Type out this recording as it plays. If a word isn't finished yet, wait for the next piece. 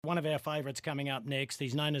One of our favourites coming up next.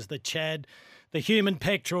 He's known as the Chad, the human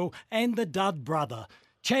petrel, and the Dud brother.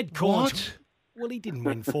 Chad Cornes. What? Well, he didn't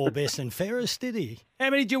win 4 best and fairest, did he? How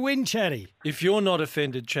many did you win, Chaddy? If you're not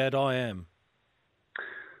offended, Chad, I am.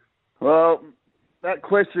 Well, that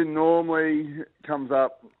question normally comes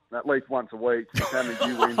up at least once a week. How many do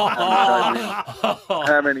you win? How many don't win?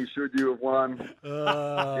 How many should you have won?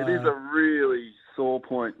 It is a really sore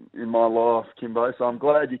point in my life, Kimbo, so I'm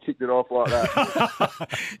glad you kicked it off like that.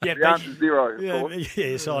 Yeah, the answer's 0, of yeah, course.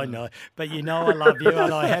 yes, I know. But you know I love you,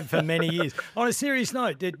 and I have for many years. On a serious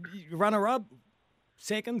note, did you runner-up?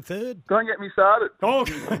 Second, third? Don't get me started. Oh,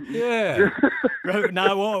 Yeah.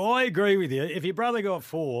 No, I agree with you. If your brother got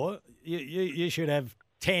 4, you should have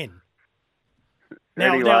 10.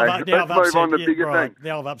 Anyway, let's move on to bigger things.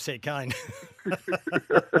 Now I've upset Kane.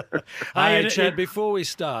 Hey, Chad, before we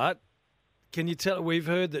start, can you tell? We've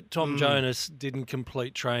heard that Tom Jonas didn't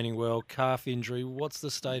complete training well, calf injury. What's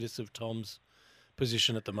the status of Tom's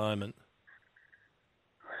position at the moment?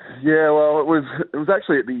 Yeah, well, it was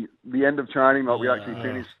actually at the end of training that we actually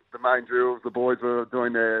finished the main drills. The boys were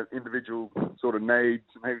doing their individual sort of needs,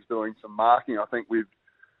 and he was doing some marking, I think, with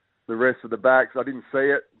the rest of the backs. I didn't see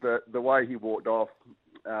it, but the way he walked off,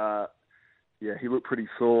 he looked pretty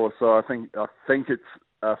sore. So I think it's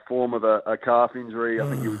a form of a calf injury. I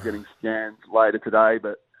think he was getting scans later today,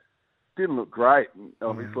 but didn't look great,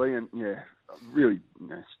 obviously, and really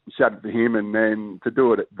shattered for him. And then to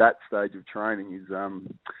do it at that stage of training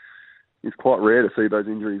is quite rare to see those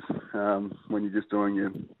injuries when you're just doing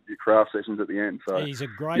your craft sessions at the end. So he's a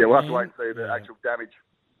great we'll have man. to wait and see the actual damage.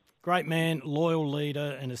 Great man, loyal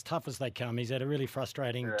leader, and as tough as they come. He's had a really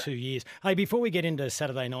frustrating 2 years. Hey, before we get into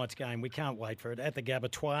Saturday night's game, we can't wait for it, at the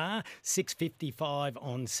Gabbatoir, 6:55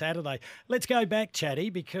 on Saturday. Let's go back,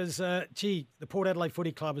 Chatty, because, the Port Adelaide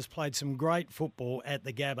Footy Club has played some great football at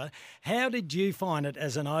the Gabba. How did you find it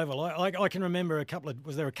as an oval? I can remember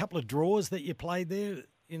was there a couple of draws that you played there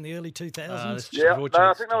in the early 2000s?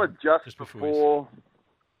 I think they were just before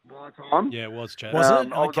my time. Yeah, it was, Chad. Was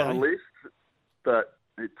it? I was on the list, but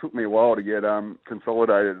it took me a while to get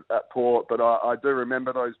consolidated at Port, but I do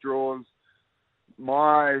remember those draws.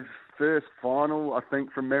 My first final, I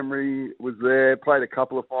think from memory, was there. Played a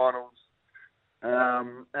couple of finals.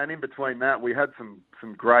 And in between that, we had some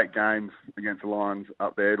great games against the Lions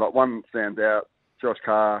up there. Like one stands out, Josh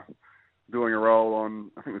Carr doing a roll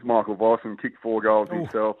on, I think it was Michael Voss, and kicked 4 goals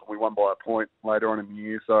himself. And we won by a point later on in the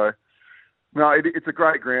year. So, no, it's a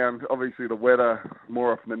great ground. Obviously, the weather,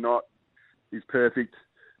 more often than not, is perfect.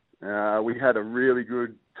 We had a really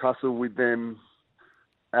good tussle with them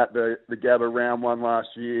at the Gabba round 1 last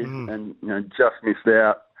year, and just missed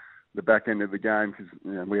out the back end of the game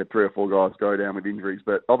because we had 3 or 4 guys go down with injuries.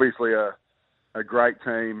 But obviously a great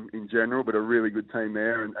team in general, but a really good team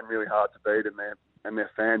there, and really hard to beat. And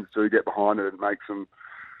their fans do get behind it and make some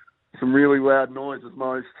really loud noise, as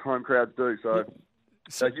most home crowds do. So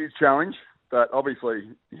it's a huge challenge. But obviously,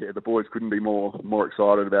 the boys couldn't be more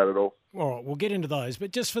excited about it all. All right, we'll get into those.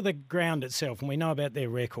 But just for the ground itself, and we know about their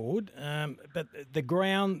record, but the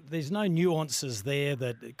ground, there's no nuances there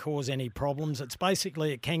that cause any problems. It's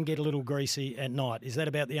basically, it can get a little greasy at night. Is that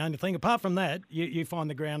about the only thing? Apart from that, you find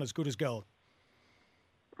the ground as good as gold?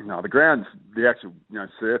 No, the ground, the actual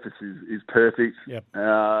surface is perfect. Yep.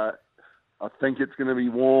 I think it's going to be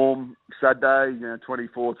warm Saturday,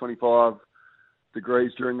 24, 25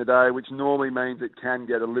 degrees during the day, which normally means it can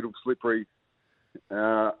get a little slippery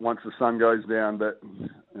once the sun goes down. But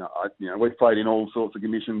we've played in all sorts of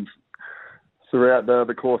conditions throughout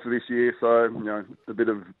the course of this year, so a bit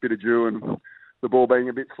of dew and the ball being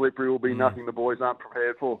a bit slippery will be nothing the boys aren't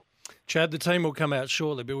prepared for. Chad, the team will come out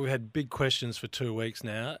shortly, but we've had big questions for 2 weeks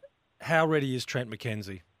now. How ready is Trent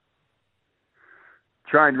McKenzie?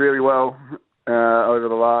 Trained really well over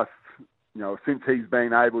the last, since he's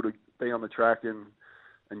been able to be on the track and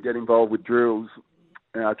get involved with drills.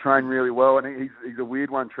 Trained really well, and he's a weird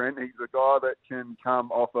one, Trent. He's a guy that can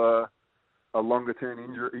come off a longer-term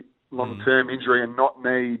injury and not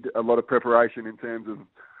need a lot of preparation in terms of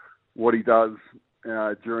what he does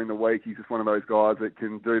during the week. He's just one of those guys that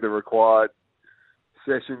can do the required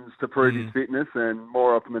sessions to prove his fitness, and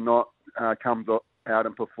more often than not comes out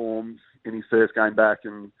and performs in his first game back.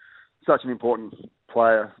 And such an important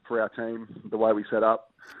player for our team, the way we set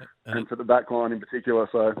up, and for the back line in particular.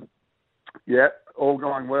 So, all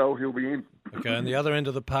going well. He'll be in. Okay, and the other end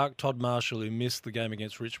of the park, Todd Marshall, who missed the game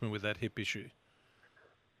against Richmond with that hip issue.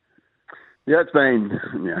 Yeah, it's been,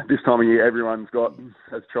 this time of year, everyone's got,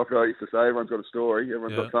 as Choco used to say, everyone's got a story.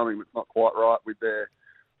 Everyone's got something that's not quite right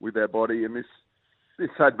with their body. And this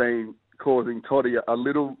had been causing Toddy a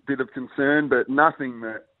little bit of concern, but nothing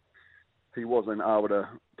that he wasn't able to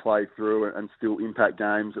play through and still impact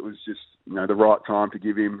games. It was just, the right time to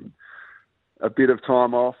give him a bit of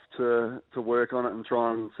time off to work on it and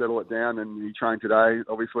try and settle it down. And he trained today,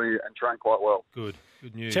 obviously, and trained quite well. Good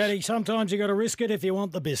news. Chatty, sometimes you got to risk it if you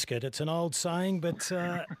want the biscuit. It's an old saying, but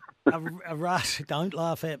don't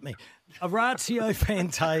laugh at me. Orazio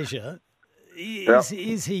Fantasia,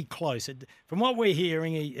 is he close? From what we're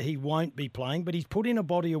hearing, he won't be playing, but he's put in a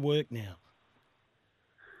body of work now.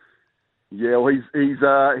 Yeah, well, he's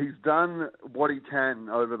done what he can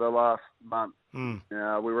over the last month.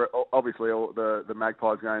 We were obviously the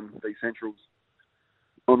Magpies game, the Centrals,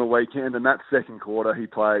 on the weekend, and that second quarter he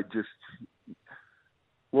played just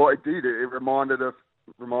what it did. It reminded us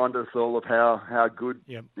all of how good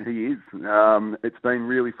he is. It's been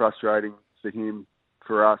really frustrating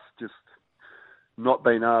for us, just not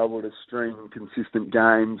being able to string consistent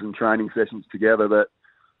games and training sessions together. That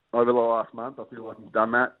over the last month, I feel like he's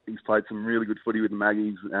done that. He's played some really good footy with the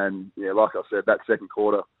Maggies, and like I said, that second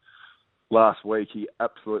quarter last week, he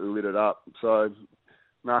absolutely lit it up. So,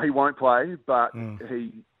 no, he won't play, but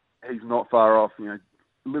he's not far off. A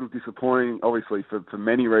little disappointing, obviously, for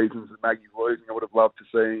many reasons. The Maggies losing, I would have loved to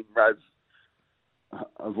see Raz,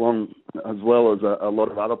 as well as a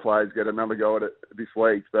lot of other players, get another go at it this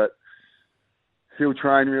week. But he'll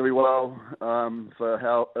train really well for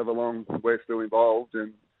however long we're still involved,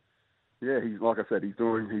 and he's, like I said, he's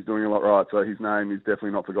doing a lot right. So his name is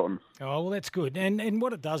definitely not forgotten. Oh, well, that's good. And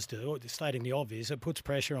what it does do, stating the obvious, it puts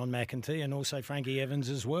pressure on McEntee and also Frankie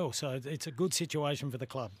Evans as well. So it's a good situation for the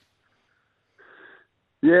club.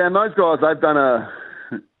 Yeah, and those guys, they've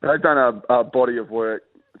done a body of work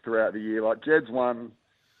throughout the year. Like Jed's one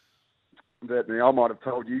that I might have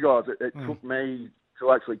told you guys. It took me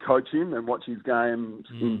to actually coach him and watch his games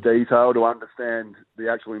in detail to understand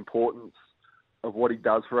the actual importance of what he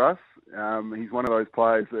does for us. He's one of those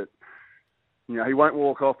players that, he won't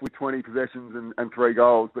walk off with 20 possessions and 3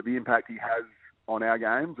 goals, but the impact he has on our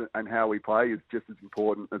games and how we play is just as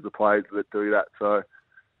important as the players that do that. So,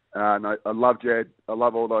 no, I love Jed. I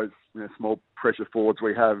love all those small pressure forwards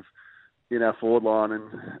we have in our forward line.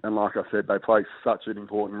 And like I said, they play such an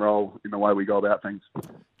important role in the way we go about things.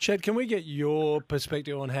 Chad, can we get your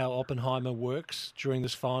perspective on how Oppenheimer works during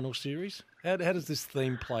this final series? How does this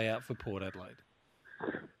theme play out for Port Adelaide?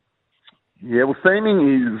 Yeah, well,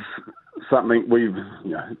 theming is something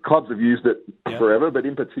clubs have used it forever, but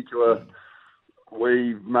in particular,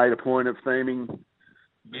 we've made a point of theming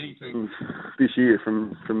many things this year,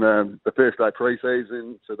 from the first day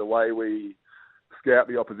pre-season to the way we scout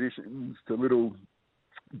the oppositions to little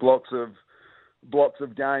blocks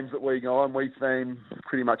of games that we go on. We theme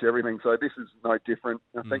pretty much everything, so this is no different.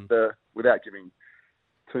 I think without giving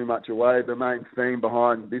too much away, the main theme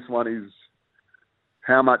behind this one is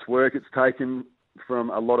how much work it's taken from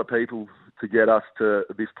a lot of people to get us to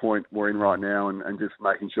this point we're in right now, and just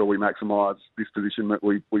making sure we maximise this position that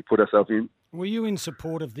we put ourselves in. Were you in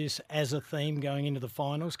support of this as a theme going into the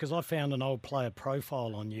finals? Because I found an old player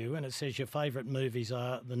profile on you, and it says your favourite movies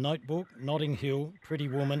are The Notebook, Notting Hill, Pretty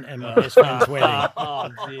Woman, and My Best Friend's Wedding. Oh,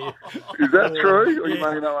 dear. Is that true? Or you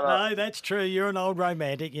making that one up? No, that's true. You're an old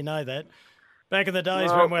romantic. You know that. Back in the days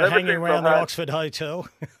when we were hanging around the Oxford Hotel.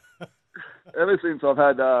 Ever since I've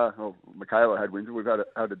had, Michaela had Windsor, we've had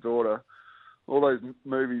a daughter. All those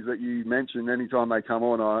movies that you mentioned, anytime they come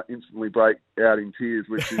on, I instantly break out in tears,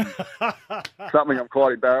 which is something I'm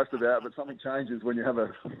quite embarrassed about. But something changes when you have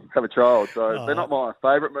a child. So they're not my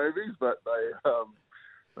favourite movies, but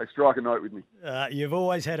they strike a note with me. You've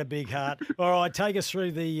always had a big heart. All right, take us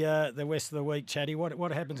through the rest of the week, Chatty.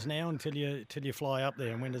 What happens now until you fly up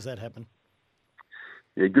there, and when does that happen?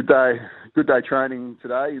 Yeah, good day training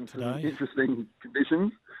today in some interesting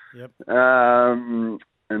conditions. Yep.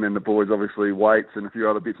 And then the boys obviously weights and a few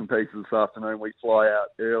other bits and pieces this afternoon. We fly out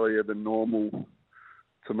earlier than normal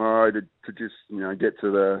tomorrow to just get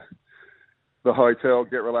to the hotel,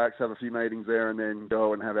 get relaxed, have a few meetings there, and then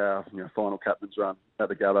go and have our final captain's run at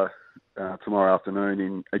the Gather tomorrow afternoon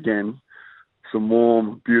in, again, some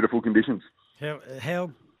warm, beautiful conditions.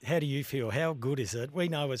 How do you feel? How good is it? We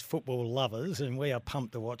know as football lovers, and we are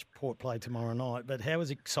pumped to watch Port play tomorrow night, but how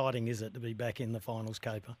exciting is it to be back in the finals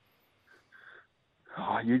caper?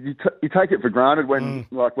 Oh, you take it for granted when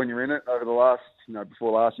you're in it over the last,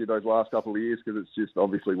 before last year, those last couple of years, because it's just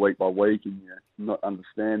obviously week by week, and you're not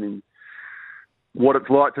understanding what it's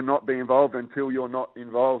like to not be involved until you're not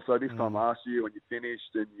involved. So this time last year, when you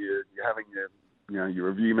finished and you're having your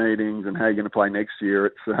review meetings and how you're going to play next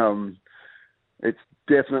year, it's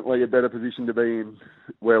definitely a better position to be in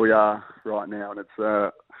where we are right now, and it's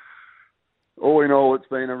all in all, it's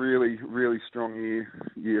been a really, really strong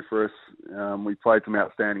year for us. We played some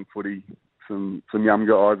outstanding footy, some young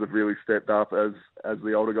guys have really stepped up as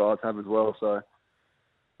the older guys have as well. So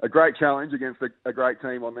a great challenge against a great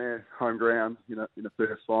team on their home ground in a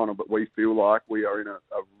first final, but we feel like we are in a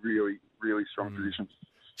really, really strong position.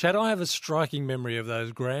 Chad, I have a striking memory of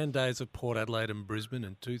those grand days of Port Adelaide and Brisbane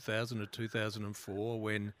in 2000 to 2004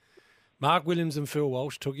 when Mark Williams and Phil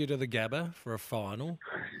Walsh took you to the Gabba for a final,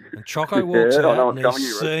 and Choco walks out and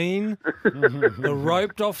he's seen the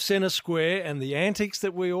roped-off centre square and the antics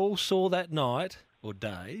that we all saw that night or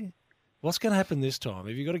day. What's going to happen this time?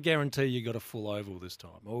 Have you got a guarantee you got a full oval this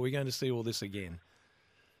time, or are we going to see all this again?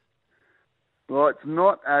 Well, it's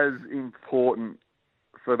not as important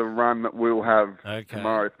for the run that we'll have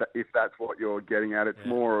tomorrow, if that's what you're getting at. It's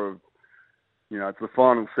more of, it's the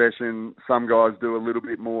final session. Some guys do a little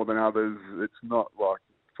bit more than others. It's not like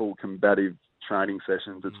full combative training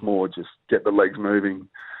sessions. It's more just get the legs moving,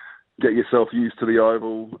 get yourself used to the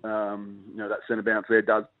oval. That centre bounce there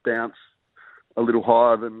does bounce a little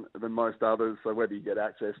higher than most others. So whether you get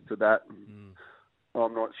access to that,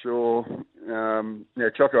 I'm not sure.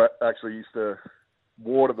 Choco actually used to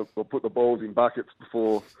put the balls in buckets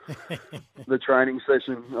before the training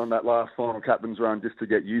session on that last final captain's run, just to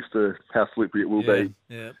get used to how slippery it will be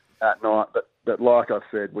at night. But like I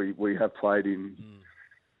said, we have played in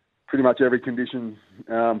pretty much every condition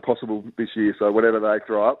possible this year. So whatever they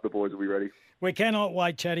throw up, the boys will be ready. We cannot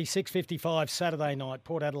wait, Chatty. 6:55 Saturday night.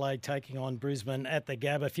 Port Adelaide taking on Brisbane at the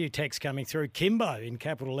Gabba. A few texts coming through. Kimbo in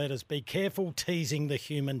capital letters. Be careful teasing the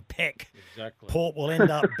human peck. Exactly. Port will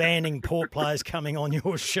end up banning Port players coming on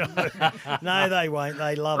your show. No, they won't.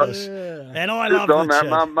 They love us. And I love on that.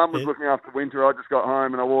 Chad. Mum was looking after Winter. I just got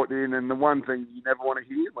home and I walked in, and the one thing you never want to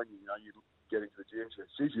hear when you get into the gym, she says,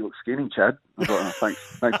 "Geez, you look skinny, Chad." I thought,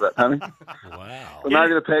 thanks for that, Tammy. Wow. But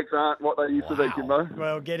maybe the pecs aren't what they used to be, Kimbo.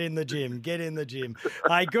 Well, get in the gym.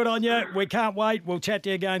 Hey, good on you. We can't wait. We'll chat to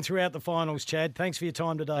you again throughout the finals, Chad. Thanks for your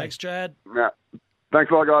time today. Thanks, Chad. Yeah.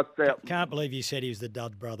 Thanks a lot, guys. See ya. Can't believe you said he was the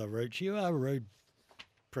dud brother, Rooch. You are a rude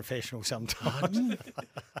professional sometimes.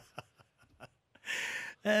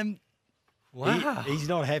 Wow. He's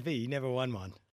not happy. He never won one.